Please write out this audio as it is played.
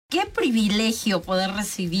Qué privilegio poder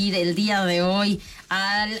recibir el día de hoy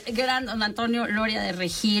al gran don Antonio Loría de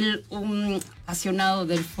Regil, un apasionado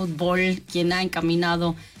del fútbol, quien ha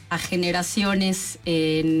encaminado a generaciones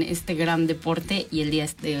en este gran deporte, y el día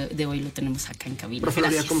de hoy lo tenemos acá en cabina. Profe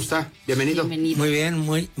Loría, ¿cómo está? Bienvenido. Muy bien,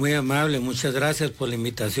 muy amable, muchas gracias por la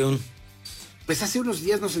invitación. Pues hace unos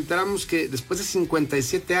días nos enteramos que después de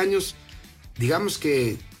 57 años, digamos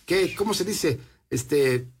que ¿cómo se dice?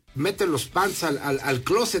 Mete los pants al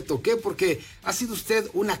closet, ¿o qué? Porque ha sido usted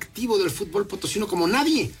un activo del fútbol potosino como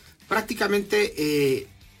nadie. Prácticamente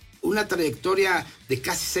una trayectoria de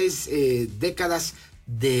casi 6 décadas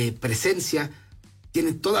de presencia.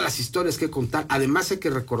 Tiene todas las historias que contar. Además hay que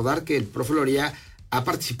recordar que el profe Loría ha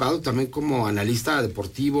participado también como analista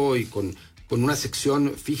deportivo y con una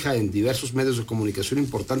sección fija en diversos medios de comunicación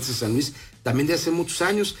importantes en San Luis, también de hace muchos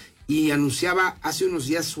años, y anunciaba hace unos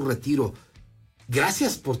días su retiro.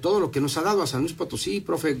 Gracias por todo lo que nos ha dado a San Luis Potosí,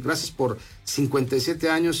 profe. Gracias por 57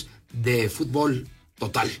 años de fútbol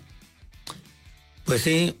total. Pues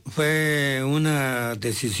sí, fue una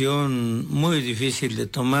decisión muy difícil de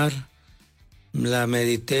tomar. La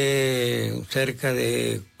medité cerca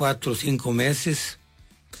de 4 o 5 meses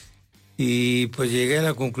y pues llegué a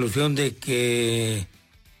la conclusión de que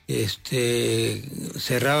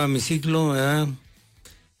cerraba mi ciclo, ¿verdad?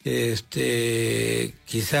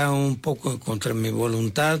 Quizá un poco contra mi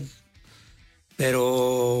voluntad,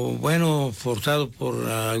 pero bueno, forzado por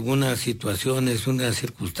algunas situaciones, unas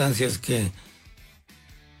circunstancias que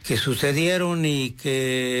sucedieron y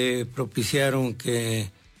que propiciaron que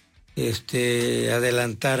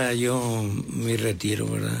adelantara yo mi retiro,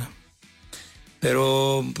 ¿verdad?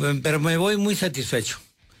 Pero me voy muy satisfecho,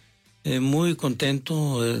 muy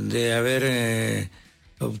contento de haber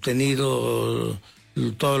obtenido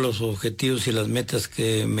todos los objetivos y las metas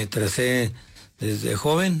que me tracé desde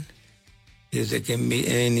joven, desde que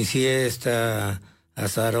inicié esta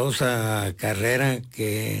azarosa carrera,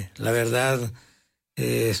 que la verdad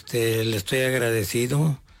le estoy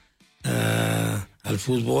agradecido al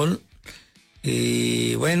fútbol.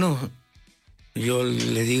 Y bueno, yo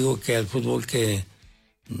le digo que al fútbol que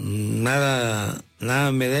nada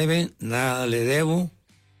me debe, nada le debo,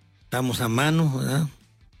 estamos a mano, ¿verdad?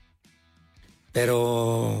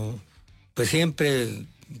 Pero pues siempre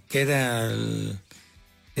queda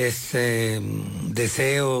ese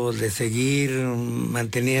deseo de seguir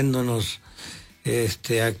manteniéndonos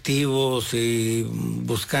activos y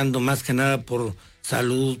buscando más que nada por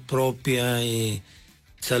salud propia y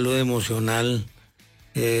salud emocional,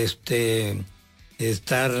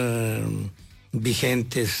 estar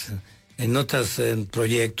vigentes en otros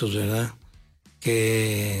proyectos, ¿verdad?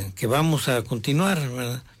 Que vamos a continuar,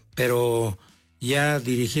 ¿verdad? Pero ya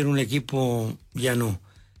dirigir un equipo, ya no.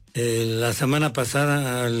 La semana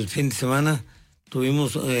pasada, el fin de semana,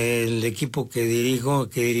 tuvimos el equipo que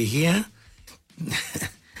dirigía,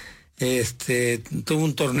 tuvo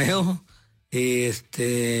un torneo, y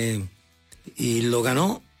lo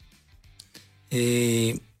ganó,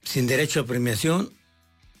 sin derecho a premiación,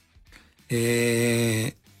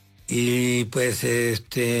 y pues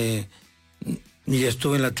y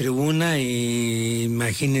estuve en la tribuna, y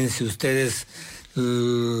imagínense ustedes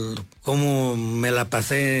cómo me la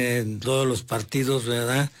pasé en todos los partidos,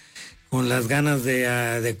 ¿verdad? Con las ganas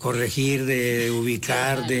de corregir, de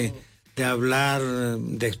ubicar, de hablar,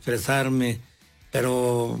 de expresarme.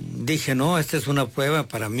 Pero dije, no, esta es una prueba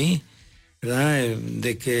para mí, ¿verdad?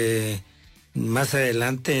 De que más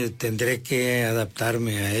adelante tendré que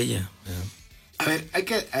adaptarme a ella, ¿verdad? A ver, hay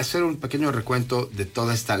que hacer un pequeño recuento de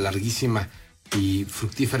toda esta larguísima y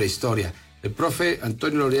fructífera historia. El profe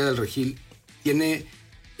Antonio Loría del Regil tiene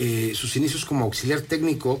sus inicios como auxiliar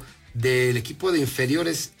técnico del equipo de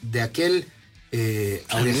inferiores de aquel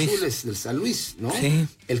Auriazules del San Luis, ¿no? Sí.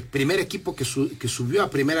 El primer equipo que subió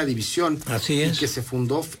a primera división. Así es. Y que se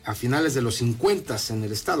fundó a finales de los 50 en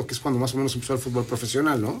el estado, que es cuando más o menos empezó el fútbol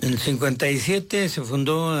profesional, ¿no? En el 57 se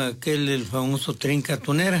fundó el famoso Trinca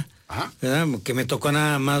Tunera, ¿verdad? Que me tocó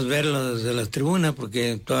nada más verlo desde las tribunas,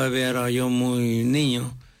 porque todavía era yo muy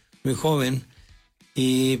niño, muy joven.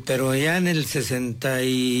 Pero ya en el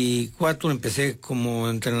 64 empecé como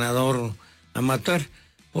entrenador amateur.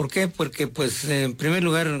 ¿Por qué? Porque pues en primer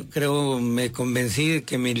lugar creo me convencí de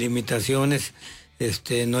que mis limitaciones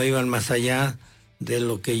no iban más allá de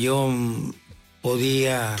lo que yo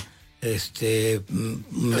podía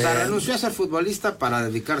o sea, renunció a ser futbolista para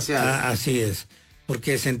dedicarse a... Así es,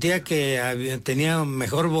 porque sentía que tenía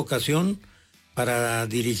mejor vocación para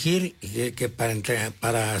dirigir que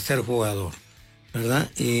para ser jugador, ¿verdad?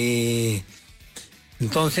 Y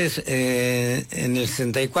entonces en el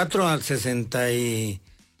 64 al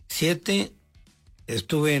 67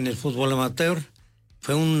 estuve en el fútbol amateur.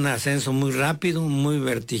 Fue un ascenso muy rápido, muy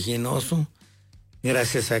vertiginoso,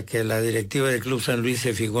 gracias a que la directiva del Club San Luis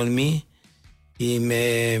se fijó en mí y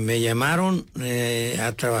me llamaron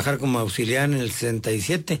a trabajar como auxiliar en el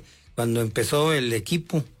 67, cuando empezó el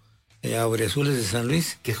equipo Aureazules de San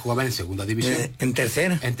Luis. Que jugaban en segunda división. En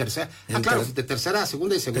tercera. En tercera. Claro, de tercera a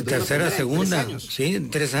segunda y segunda. De tercera a segunda. 3 años. Sí, en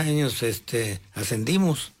 3 años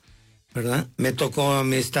ascendimos, ¿verdad? Me tocó a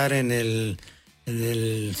mí estar en el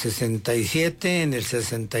 67, en el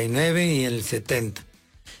 69 y en el 70.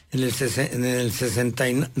 En el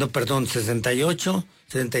 68,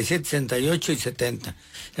 67, 68 y 70.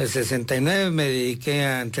 En el 69 me dediqué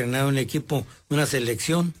a entrenar un equipo, una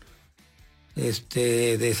selección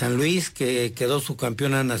de San Luis, que quedó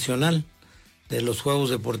subcampeona nacional de los Juegos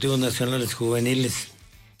Deportivos Nacionales Juveniles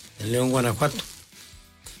en León, Guanajuato.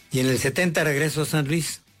 Y en el 70 regreso a San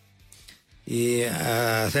Luis y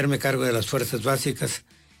a hacerme cargo de las fuerzas básicas.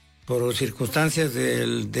 Por circunstancias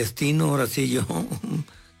del destino, ahora sí yo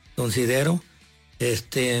considero,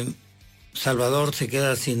 Salvador se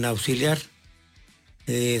queda sin auxiliar,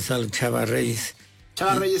 Chava Reyes.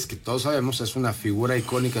 Chava Reyes, que todos sabemos es una figura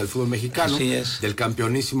icónica del fútbol mexicano, del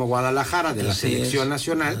campeonísimo Guadalajara, de la selección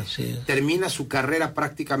nacional, termina su carrera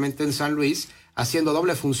prácticamente en San Luis haciendo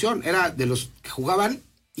doble función. Era de los que jugaban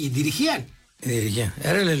y dirigían.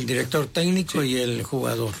 Era el director técnico y el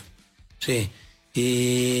jugador. Sí.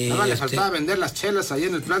 Y nada, le faltaba vender las chelas ahí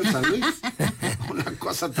en el plan de San Luis. Una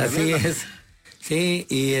cosa tremenda. Así es. Sí,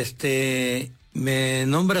 y me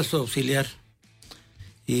nombra su auxiliar.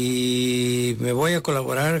 Y me voy a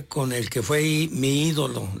colaborar con el que fue mi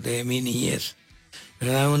ídolo de mi niñez.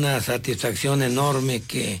 ¿Verdad? Una satisfacción enorme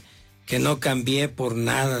que no cambié por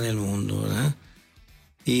nada del mundo, ¿verdad?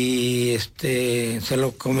 Y se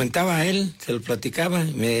lo comentaba a él, se lo platicaba,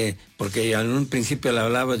 porque en un principio le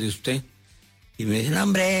hablaba de usted. Y me dice,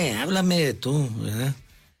 hombre, háblame de tú, ¿verdad?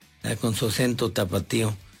 Con su acento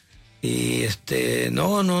tapatío. Y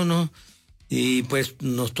no. Y pues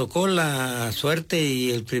nos tocó la suerte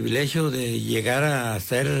y el privilegio de llegar a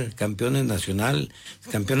ser campeones nacional,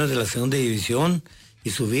 campeones de la segunda división y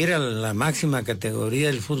subir a la máxima categoría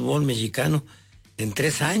del fútbol mexicano en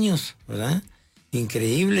 3 años, ¿verdad?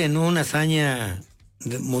 Increíble, ¿no? Una hazaña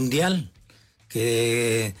mundial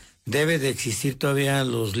que debe de existir todavía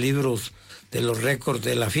en los libros de los récords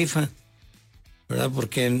de la FIFA, ¿verdad?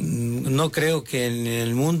 Porque no creo que en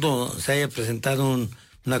el mundo se haya presentado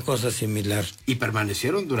una cosa similar. Y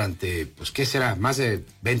permanecieron durante, pues, ¿qué será? Más de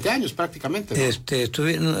 20 años prácticamente, ¿no?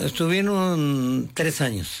 Estuvieron 3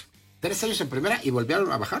 años. 3 años en primera y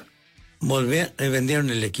volvieron a bajar. Vendieron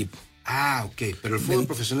el equipo. Ah, ok, pero el fútbol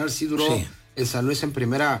profesional sí duró en San Luis en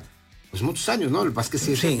primera, pues muchos años, ¿no? El Vázquez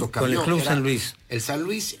sí, cambió. Con el Club San Luis. El San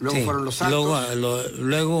Luis, luego fueron los Santos.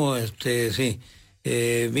 Luego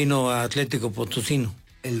vino a Atlético Potosino.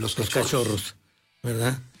 En los Cachorros,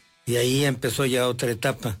 ¿verdad? Y ahí empezó ya otra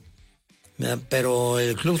etapa. ¿Verdad? Pero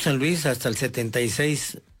el Club San Luis hasta el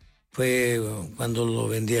 76 fue cuando lo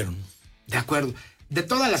vendieron. De acuerdo. De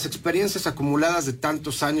todas las experiencias acumuladas de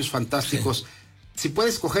tantos años fantásticos, si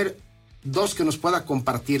puedes escoger 2 que nos pueda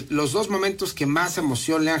compartir, los 2 momentos que más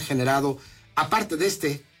emoción le han generado, aparte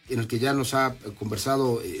de en el que ya nos ha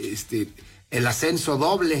conversado, el ascenso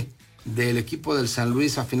doble del equipo del San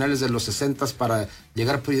Luis a finales de los 60 para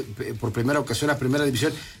llegar por primera ocasión a primera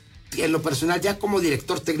división. En lo personal, ya como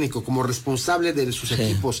director técnico, como responsable de sus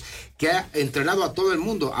equipos, que ha entrenado a todo el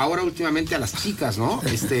mundo, ahora últimamente a las chicas, ¿no?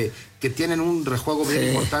 Que tienen un rejuego bien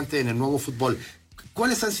importante en el nuevo fútbol.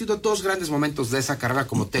 ¿Cuáles han sido 2 grandes momentos de esa carrera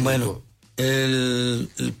como técnico? Bueno,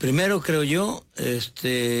 el primero, creo yo,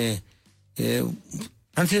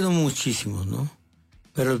 han sido muchísimos, ¿no?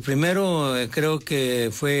 Pero el primero creo que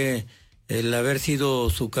fue el haber sido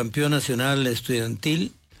subcampeón nacional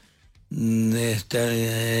estudiantil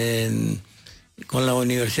con la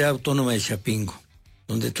Universidad Autónoma de Chapingo,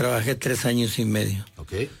 donde trabajé 3 años y medio.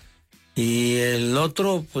 Okay. Y el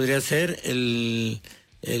otro podría ser el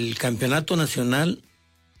campeonato nacional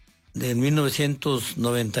de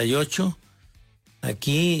 1998,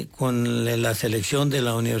 aquí con la selección de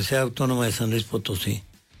la Universidad Autónoma de San Luis Potosí,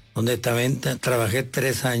 donde también trabajé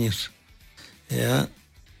 3 años. ¿Ya?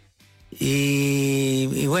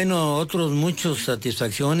 Y bueno, otros muchas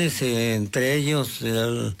satisfacciones, entre ellos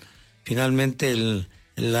finalmente el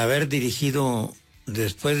haber dirigido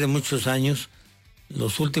después de muchos años,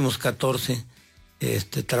 los últimos 14,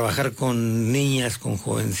 trabajar con niñas, con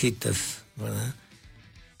jovencitas, ¿verdad?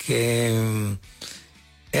 Que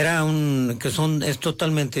es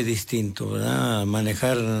totalmente distinto, ¿verdad?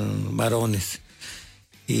 Manejar varones.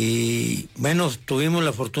 Y bueno, tuvimos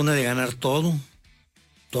la fortuna de ganar todo.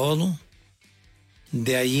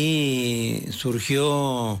 de allí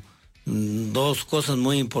surgió dos cosas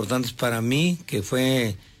muy importantes para mí, que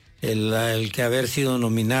fue el que haber sido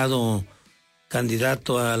nominado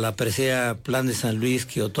candidato a la presea Plan de San Luis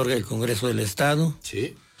que otorga el Congreso del Estado.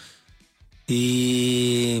 Sí.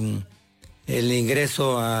 Y el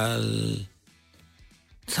ingreso al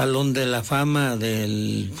Salón de la Fama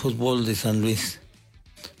del Fútbol de San Luis,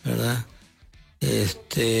 ¿verdad?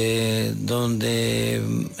 Donde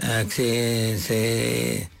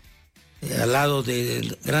al lado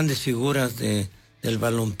de grandes figuras del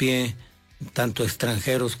balompié, tanto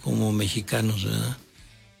extranjeros como mexicanos, ¿verdad?,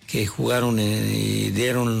 que jugaron y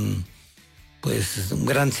dieron pues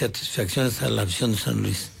grandes satisfacciones a la afición de San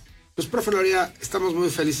Luis. Pues, profe Loría, estamos muy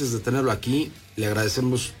felices de tenerlo aquí. Le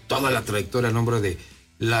agradecemos toda la trayectoria a nombre de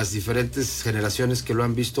las diferentes generaciones que lo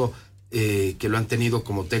han visto, que lo han tenido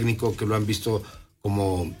como técnico, que lo han visto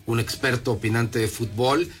como un experto opinante de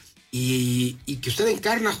fútbol, y que usted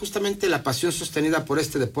encarna justamente la pasión sostenida por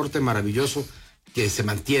este deporte maravilloso que se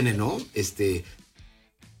mantiene, ¿no?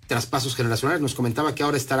 Traspasos generacionales. Nos comentaba que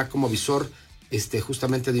ahora estará como visor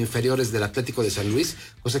justamente de inferiores del Atlético de San Luis,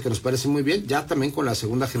 cosa que nos parece muy bien, ya también con la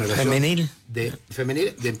segunda generación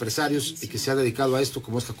femenil de empresarios y que se ha dedicado a esto,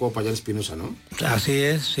 como es Jacobo Payán Espinosa, ¿no? Así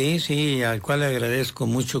es, sí, al cual le agradezco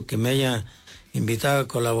mucho que me haya invitado a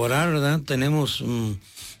colaborar, ¿verdad? Tenemos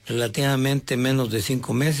relativamente menos de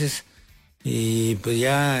 5 meses y pues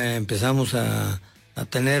ya empezamos a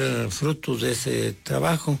tener frutos de ese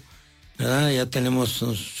trabajo, ¿verdad? Ya tenemos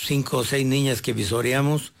 5 o 6 niñas que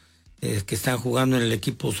visoreamos, que están jugando en el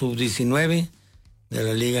equipo sub-19 de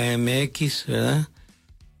la Liga MX, ¿verdad?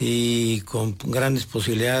 Y con grandes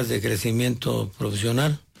posibilidades de crecimiento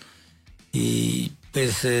profesional. Y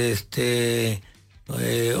pues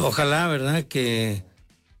ojalá, ¿verdad?, que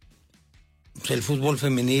pues, el fútbol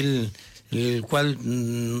femenil, el cual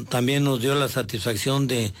también nos dio la satisfacción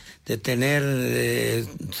de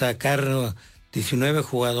sacar 19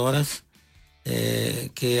 jugadoras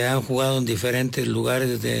que han jugado en diferentes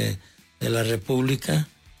lugares de la República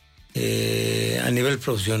a nivel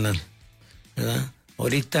profesional, ¿verdad?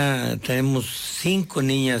 Ahorita tenemos 5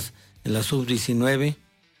 niñas en la sub-19,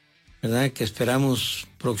 ¿verdad?, que esperamos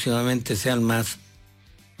próximamente sean más.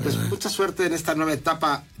 Pues mucha suerte en esta nueva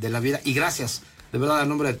etapa de la vida y gracias, de verdad, a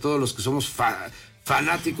nombre de todos los que somos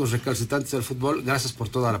fanáticos recalcitrantes del fútbol, gracias por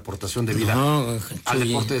toda la aportación de vida al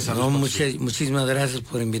deporte de San Luis. Muchísimas gracias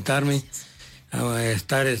por invitarme a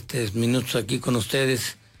estar estos minutos aquí con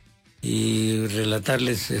ustedes y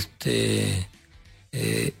relatarles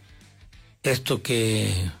esto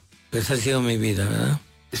que pues ha sido mi vida, ¿verdad?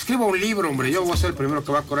 Escriba un libro, hombre, yo voy a ser el primero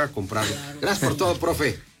que va a correr a comprarlo. Gracias por todo,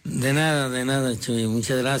 profe. De nada, Chuy,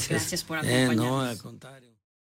 muchas gracias. Gracias por acompañarnos. No, al contrario.